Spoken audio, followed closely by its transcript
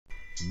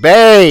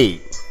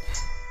Babe!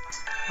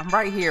 I'm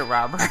right here,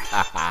 Robert.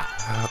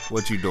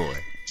 What you doing?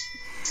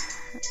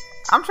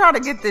 I'm trying to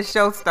get this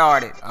show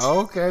started.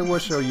 Okay,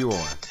 what show you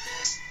on?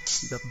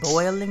 The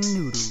Boiling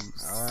Noodles.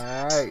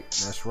 Alright,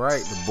 that's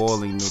right, the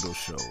Boiling Noodle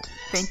Show.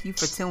 Thank you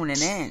for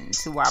tuning in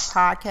to our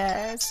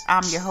podcast.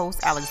 I'm your host,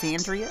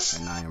 Alexandria.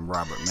 And I am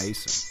Robert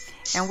Mason.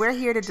 And we're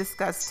here to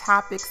discuss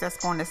topics that's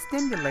going to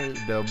stimulate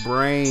the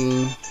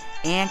brain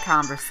and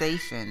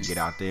conversation. Get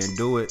out there and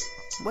do it.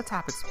 What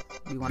topics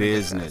do you want to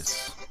Business,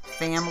 discuss?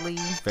 Family,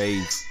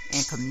 faith,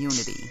 and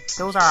community.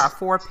 Those are our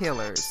 4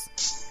 pillars.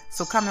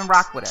 So come and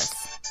rock with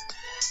us.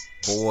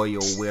 Boil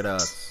with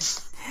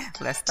us.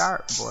 Let's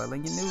start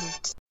boiling your noodle.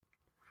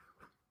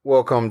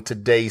 Welcome to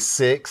day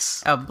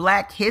 6 of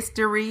Black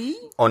History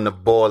on the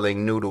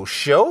Boiling Noodle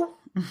Show.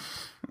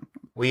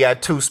 We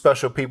got 2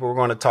 special people we're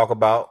going to talk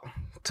about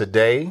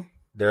today.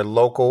 They're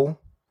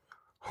local,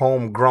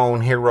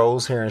 homegrown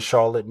heroes here in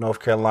Charlotte, North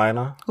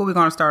Carolina. Who we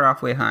going to start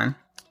off with, hon?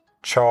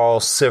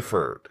 Charles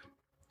Sifford.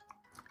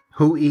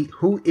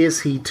 Who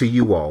is he to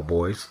you all,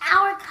 boys?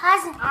 Our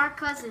cousin. Our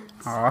cousins.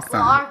 Awesome.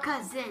 Well, our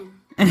cousin.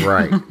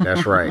 Right,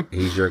 that's right.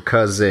 He's your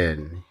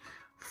cousin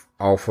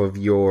off of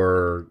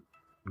your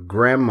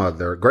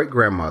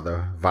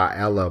great-grandmother,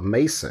 Viola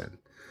Mason.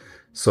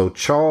 So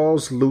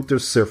Charles Luther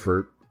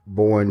Sifford,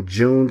 born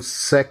June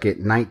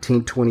 2nd,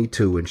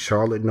 1922 in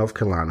Charlotte, North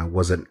Carolina,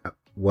 was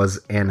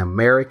an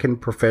American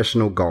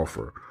professional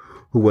golfer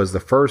who was the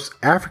first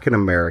African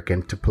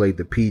American to play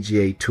the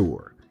PGA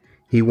Tour.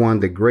 He won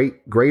the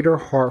Greater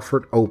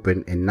Hartford Open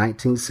in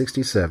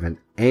 1967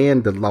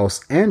 and the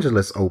Los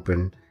Angeles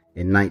Open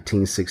in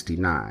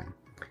 1969.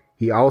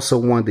 He also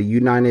won the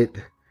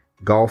United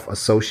Golf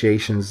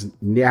Association's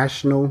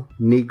National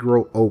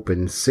Negro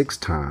Open 6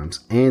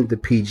 times and the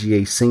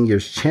PGA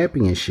Seniors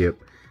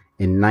Championship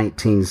in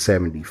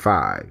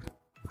 1975.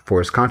 For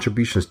his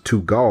contributions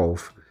to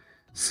golf,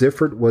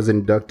 Sifford was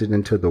inducted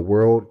into the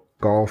World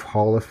Golf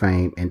Hall of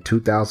Fame in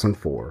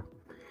 2004.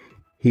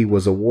 He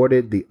was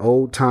awarded the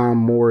Old Tom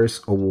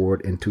Morris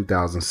Award in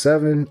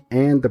 2007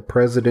 and the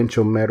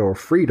Presidential Medal of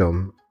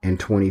Freedom in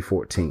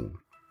 2014,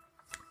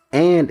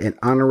 and an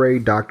honorary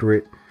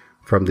doctorate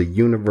from the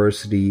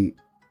University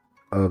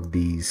of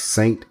the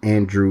St.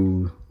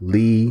 Andrew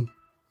Lee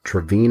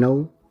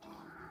Trevino,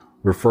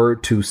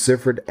 referred to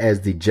Sifford as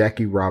the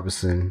Jackie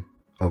Robinson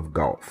of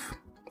golf.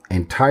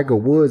 And Tiger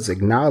Woods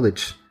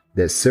acknowledged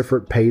that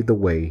Sifford paved the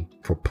way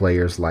for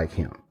players like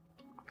him.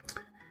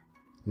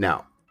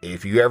 Now,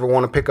 if you ever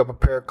want to pick up a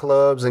pair of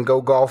clubs and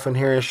go golfing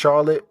here in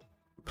Charlotte,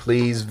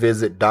 please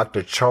visit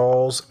Dr.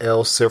 Charles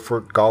L.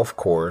 Sifford Golf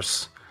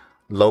Course,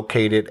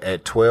 located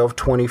at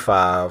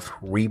 1225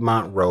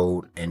 Remont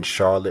Road in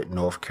Charlotte,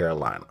 North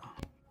Carolina.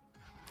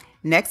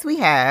 Next, we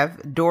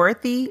have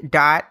Dorothy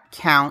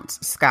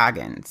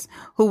Counts-Scoggins,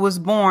 who was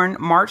born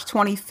March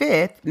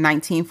 25th,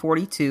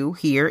 1942,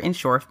 here in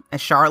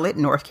Charlotte,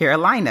 North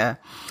Carolina.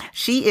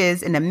 She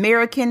is an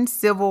American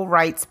civil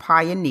rights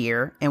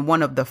pioneer and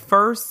one of the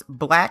first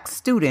Black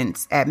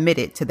students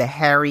admitted to the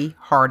Harry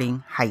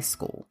Harding High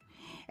School.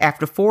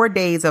 After 4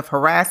 days of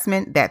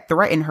harassment that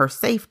threatened her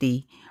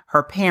safety,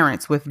 her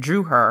parents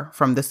withdrew her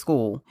from the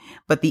school,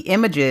 but the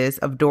images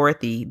of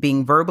Dorothy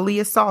being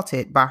verbally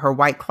assaulted by her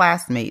white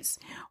classmates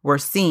were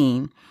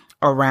seen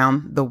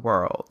around the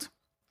world.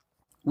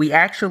 We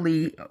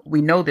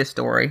know this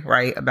story,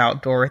 right,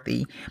 about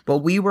Dorothy, but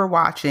we were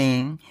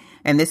watching,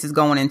 and this is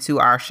going into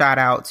our shout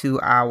out to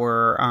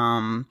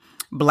our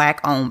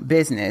Black-owned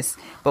business,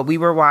 but we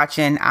were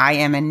watching I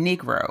Am a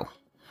Negro,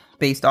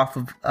 based off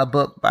of a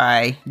book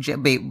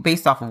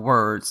based off of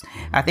words.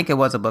 I think it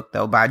was a book,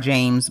 though, by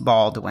James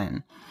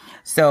Baldwin.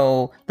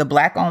 So the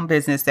Black-owned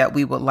business that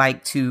we would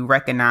like to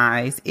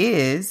recognize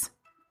is,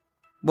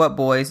 what,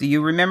 boys? Do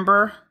you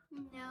remember?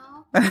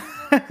 No.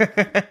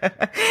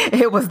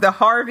 It was the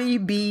Harvey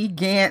B.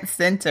 Gantt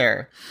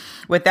Center.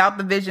 Without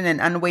the vision and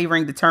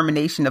unwavering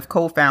determination of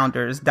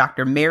co-founders,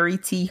 Dr. Mary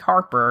T.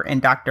 Harper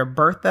and Dr.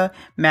 Bertha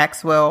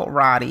Maxwell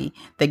Roddy,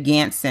 the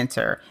Gantt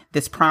Center,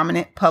 this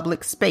prominent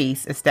public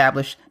space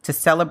established to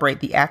celebrate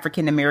the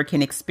African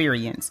American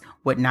experience,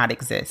 would not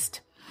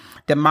exist.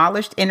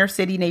 Demolished inner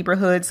city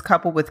neighborhoods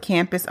coupled with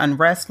campus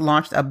unrest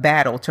launched a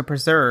battle to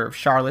preserve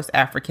Charlotte's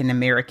African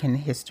American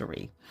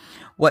history.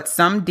 What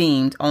some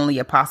deemed only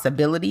a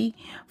possibility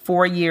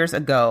 4 years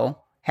ago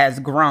has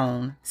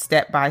grown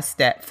step by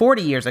step.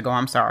 40 years ago,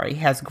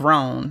 has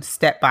grown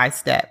step by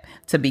step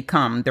to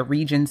become the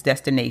region's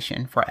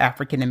destination for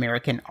African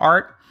American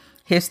art,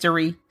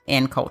 history,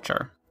 and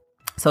culture.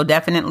 So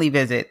definitely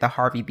visit the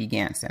Harvey B.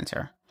 Gantt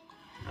Center.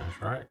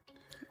 That's right.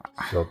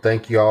 So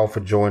thank you all for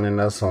joining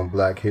us on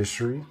Black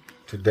History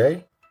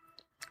today.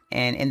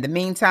 And in the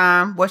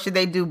meantime, what should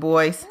they do,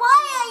 boys?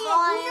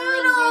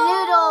 Boiling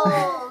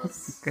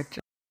noodles. Good job.